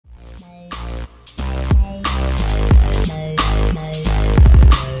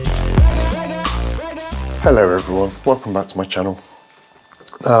Hello everyone, welcome back to my channel.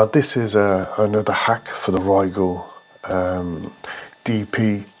 This is another hack for the Rigol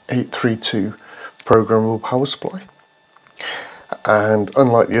DP832 programmable power supply. And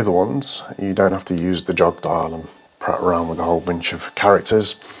unlike the other ones, you don't have to use the jog dial and prat around with a whole bunch of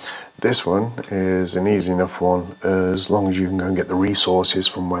characters. This one is an easy enough one as long as you can go and get the resources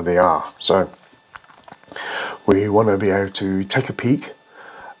from where they are. So we want to be able to take a peek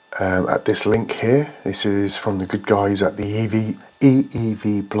at this link here. This is from the good guys at the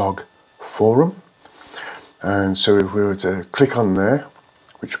EEV blog forum. And so if we were to click on there,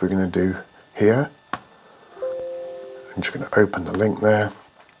 which we're going to do here, I'm just going to open the link there,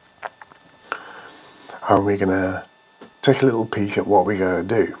 and we're going to take a little peek at what we're going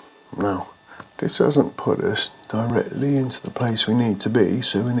to do. Now, this doesn't put us directly into the place we need to be,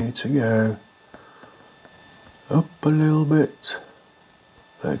 so we need to go up a little bit.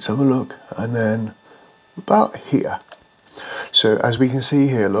 Let's have a look, and then about here. So as we can see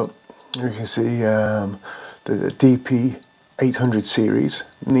here, look, we can see the DP800 series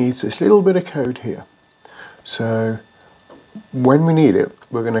needs this little bit of code here. So when we need it,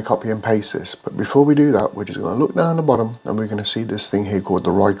 we're going to copy and paste this. But before we do that, we're just going to look down the bottom, and we're going to see this thing here called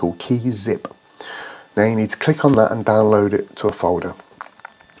the Rigol key zip. Now you need to click on that and download it to a folder.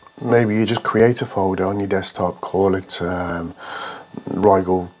 Maybe you just create a folder on your desktop, call it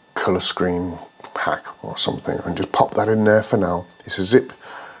Rigol color screen hack or something, and just pop that in there for now. It's a zip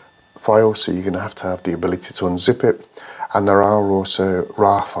file, so you're going to have the ability to unzip it, and there are also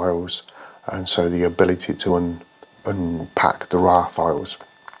RAR files, and so the ability to unpack the RAR files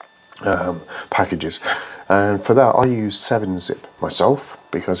packages. And for that I use 7-zip myself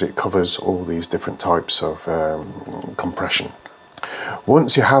because it covers all these different types of compression.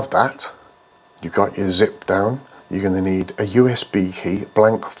 Once you have that, you've got your zip down, you're going to need a USB key,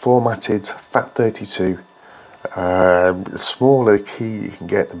 blank formatted FAT32. The smaller the key you can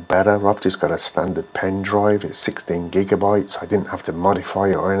get, the better. I've just got a standard pen drive, it's 16 gigabytes. I didn't have to modify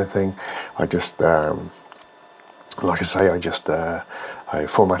it or anything. I just, like I say, I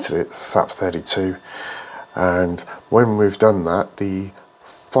formatted it FAT32. And when we've done that, the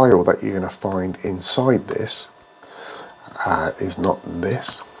file that you're going to find inside this is not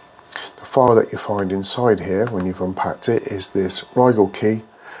this. The file that you find inside here when you've unpacked it is this Rigol key,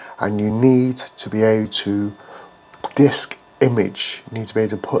 and you need to be able to disk image, you need to be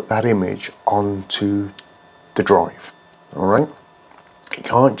able to put that image onto the drive. Alright? You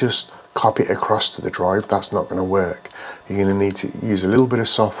can't just copy it across to the drive, that's not going to work. You're going to need to use a little bit of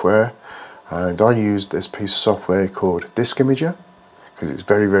software, and I use this piece of software called Disk Imager because it's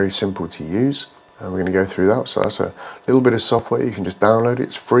very, very simple to use, and we're going to go through that. So that's a little bit of software, you can just download it,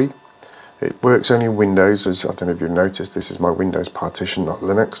 it's free. It works only in Windows, as I don't know if you've noticed, this is my Windows partition, not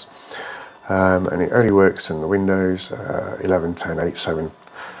Linux. And it only works in the Windows 11, 10, 8, 7,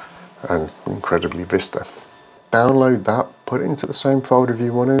 and incredibly Vista. Download that, put it into the same folder if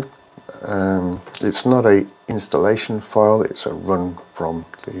you want to. It's not a installation file, it's a run from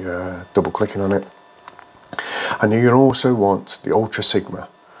the double clicking on it. And you also want the Ultra Sigma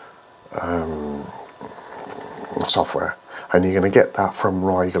software, and you're going to get that from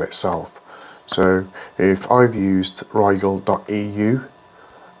Rigol itself. So if I've used Rigol.eu,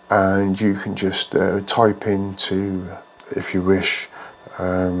 and you can just type into, if you wish,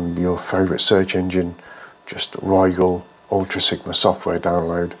 your favourite search engine, just Rigol Ultra Sigma software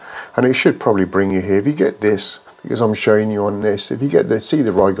download, and it should probably bring you here. If you get this, because I'm showing you on this, if you get the see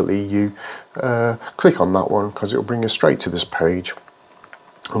the Rigol EU, click on that one because it will bring you straight to this page.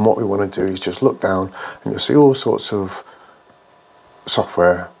 And what we want to do is just look down, and you'll see all sorts of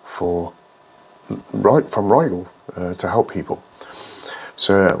software from Rigol to help people.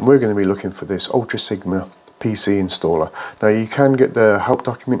 So we're going to be looking for this Ultra Sigma PC installer. Now you can get the help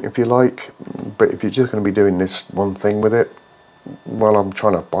document if you like, but if you're just going to be doing this one thing with it, well, I'm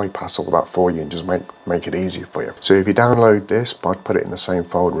trying to bypass all that for you and just make it easier for you. So if you download this, I'd put it in the same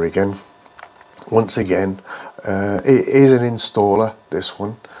folder again. Once again, it is an installer, this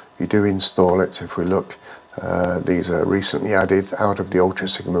one. You do install it. If we look, these are recently added out of the Ultra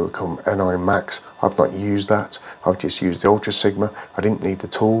Sigma, become NI Max. I've not used that, I've just used the Ultra Sigma. I didn't need the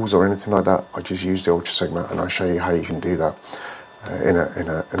tools or anything like that, I just used the Ultra Sigma, and I'll show you how you can do that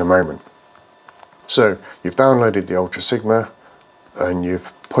in a moment. So you've downloaded the Ultra Sigma and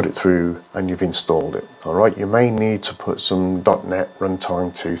you've put it through and you've installed it. Alright, you may need to put some .NET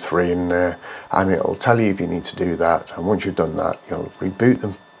Runtime 2.3 in there, and it'll tell you if you need to do that, and once you've done that, you'll reboot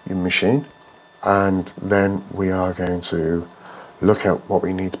your machine, and then we are going to look at what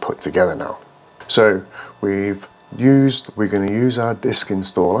we need to put together now. So we're going to use our disk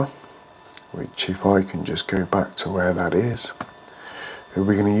installer, which if I can just go back to where that is,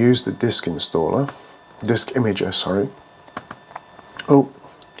 we're going to use the disk imager, sorry. Oh,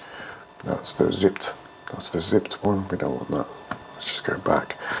 that's the zipped one, we don't want that. Let's just go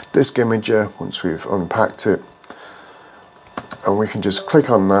back. Disk imager, once we've unpacked it, and we can just click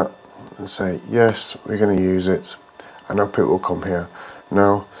on that and say yes, we're going to use it, and up it will come here.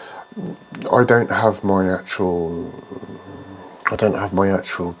 Now I don't have my actual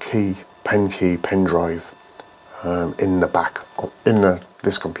pen drive in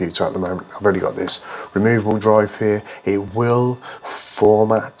this computer at the moment. I've only got this removable drive here. It will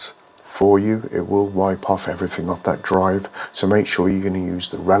format for you, it will wipe off everything off that drive, so make sure you're going to use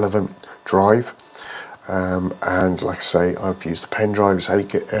the relevant drive. And like I say, I've used the pen drive. It's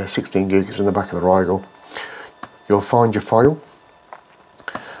 16 gigs in the back of the Rigol. You'll find your file,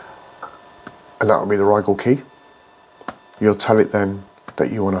 and that will be the Rigol key. You'll tell it then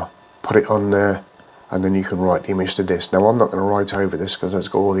that you want to put it on there, and then you can write the image to disk. Now I'm not going to write over this because it's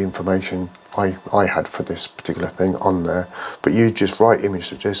got all the information I had for this particular thing on there, but you just write image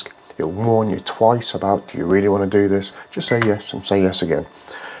to disk. It'll warn you twice about, do you really want to do this? Just say yes and say yes again,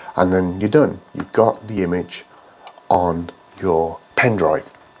 and then you're done. You've got the image on your pen drive,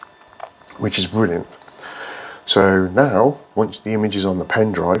 which is brilliant. So now, once the image is on the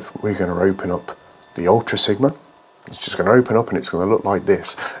pen drive, we're going to open up the Ultra Sigma. It's just going to open up and it's going to look like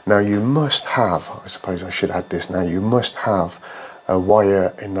this. Now you must have, I suppose I should add this now, you must have a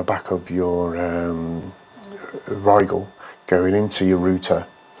wire in the back of your Rigol going into your router,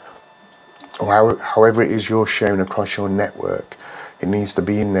 or however it is you're sharing across your network. It needs to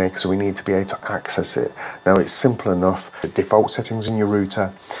be in there because we need to be able to access it. Now it's simple enough. The default settings in your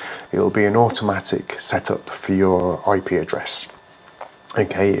router, it'll be an automatic setup for your IP address.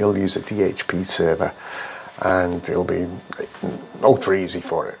 Okay, it'll use a DHP server, and it'll be ultra easy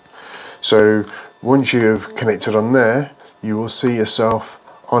for it. So once you've connected on there, you will see yourself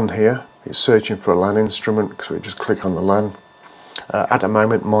on here. It's searching for a LAN instrument, because we just click on the LAN. At the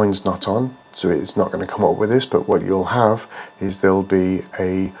moment mine's not on, so it's not going to come up with this, but what you'll have is there'll be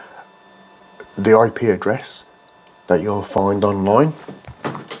the IP address that you'll find online,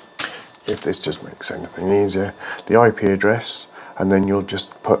 if this just makes anything easier, the IP address, and then you'll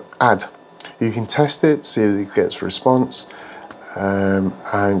just put add. You can test it, see if it gets a response,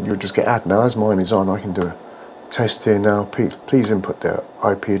 and you'll just get add. Now as mine is on, I can do a test here now. Please input the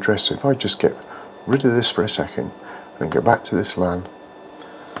IP address. So if I just get rid of this for a second and go back to this LAN,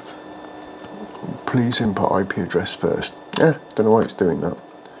 please input IP address first. Yeah, don't know why it's doing that.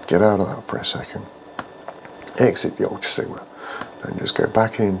 Get out of that for a second. Exit the Ultra Sigma and just go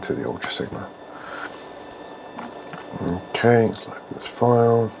back into the Ultra Sigma. Okay, let's load this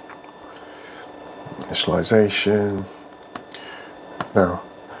file. Initialization. Now,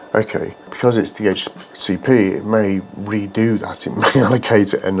 okay, because it's DHCP, it may redo that, it may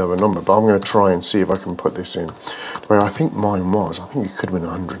allocate it another number, but I'm going to try and see if I can put this in where I think mine was. I think it could have been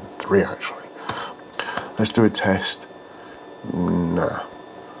 103 actually. Let's do a test. Nah,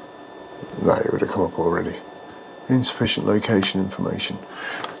 it would have come up already. Insufficient location information.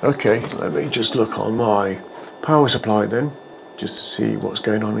 Okay, let me just look on my power supply then, just to see what's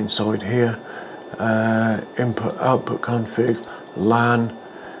going on inside here. Input, output config, LAN,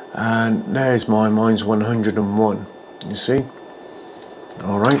 and there's mine's 101, you see.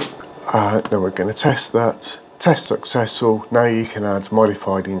 Alright, then we're going to test that. Test successful. Now you can add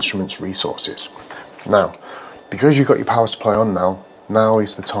modified instruments resources. Now, because you've got your power supply on now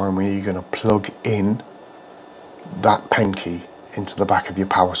is the time where you're going to plug in that pen key into the back of your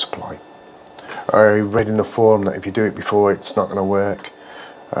power supply. I read in the forum that if you do it before, it's not going to work,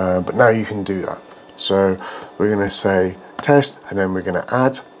 but now you can do that. So we're going to say test, and then we're going to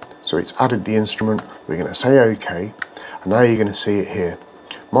add. So it's added the instrument. We're going to say OK, and now you're going to see it here.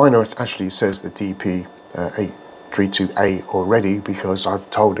 Mine actually says the DP832A already, because I've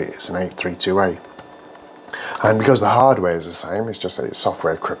told it it's an 832A. And because the hardware is the same, it's just that it's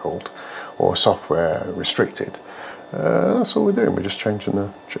software crippled or software restricted. That's all we're doing. We're just changing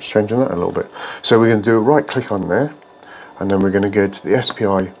that a little bit. So we're going to do a right click on there, and then we're going to go to the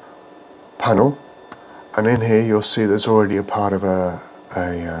SPI panel, and in here you'll see there's already a part of a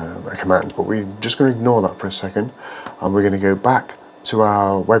command, but we're just going to ignore that for a second, and we're going to go back to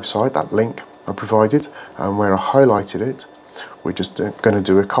our website, that link I provided, and where I highlighted it, we're just going to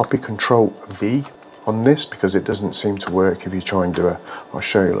do a copy Control V on this, because it doesn't seem to work if you try and do I'll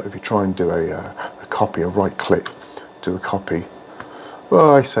show you, like if you try and do a copy, a right click, do a copy.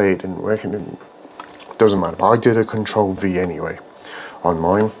 Well, I say it didn't work, it doesn't matter, but I did a Control V anyway on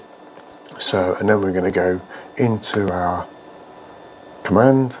mine. So, and then we're going to go into our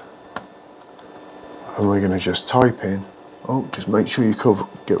command, and we're going to just type in, oh, just make sure you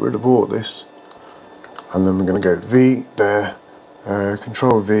get rid of all this, and then we're going to go V there,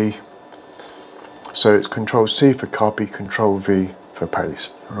 Control V, so it's Control C for copy, Control V for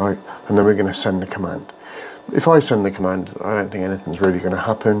paste, right? And then we're going to send the command. If I send the command, I don't think anything's really going to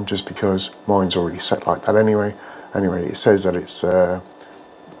happen, just because mine's already set like that anyway. Anyway, it says that it's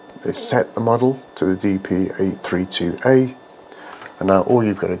set the model to the DP832A, and now all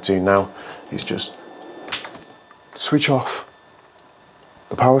you've got to do now is just switch off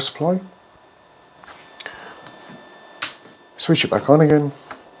the power supply, switch it back on again.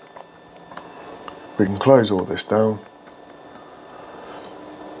 We can close all this down,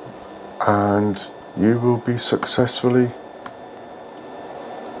 and you will be successfully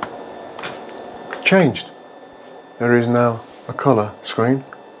changed. There is now a colour screen,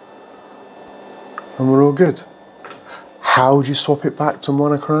 and we're all good. How do you swap it back to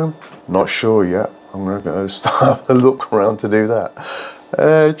monochrome? Not sure yet. I'm going to start a look around to do that.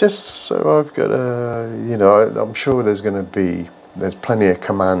 Just so I've got a, you know, I'm sure there's plenty of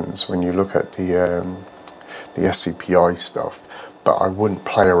commands when you look at the SCPI stuff, but I wouldn't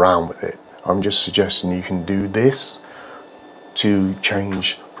play around with it. I'm just suggesting you can do this to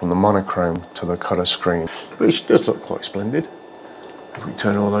change from the monochrome to the colour screen, which does look quite splendid. If we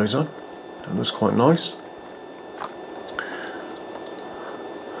turn all those on, that looks quite nice.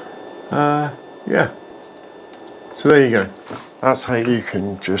 Yeah, so there you go. That's how you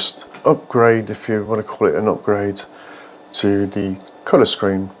can just upgrade, if you want to call it an upgrade, to the colour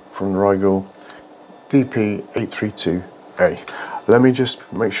screen from the Rigol DP832A. Let me just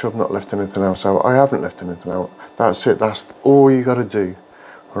make sure I've not left anything else out. I haven't left anything out. That's it, that's all you got to do.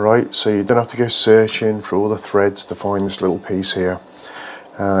 Alright, so you don't have to go searching for all the threads to find this little piece here.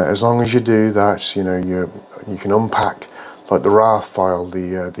 As long as you do that, you know, you can unpack, like the RAR file,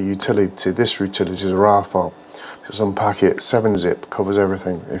 the utility, this utility is a RAR file. Just unpack it, 7-zip, covers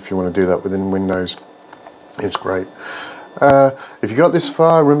everything. If you want to do that within Windows, it's great. If you got this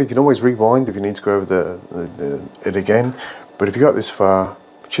far, remember you can always rewind if you need to go over it again. But if you got this far,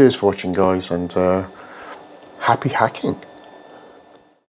 cheers for watching, guys, and happy hacking.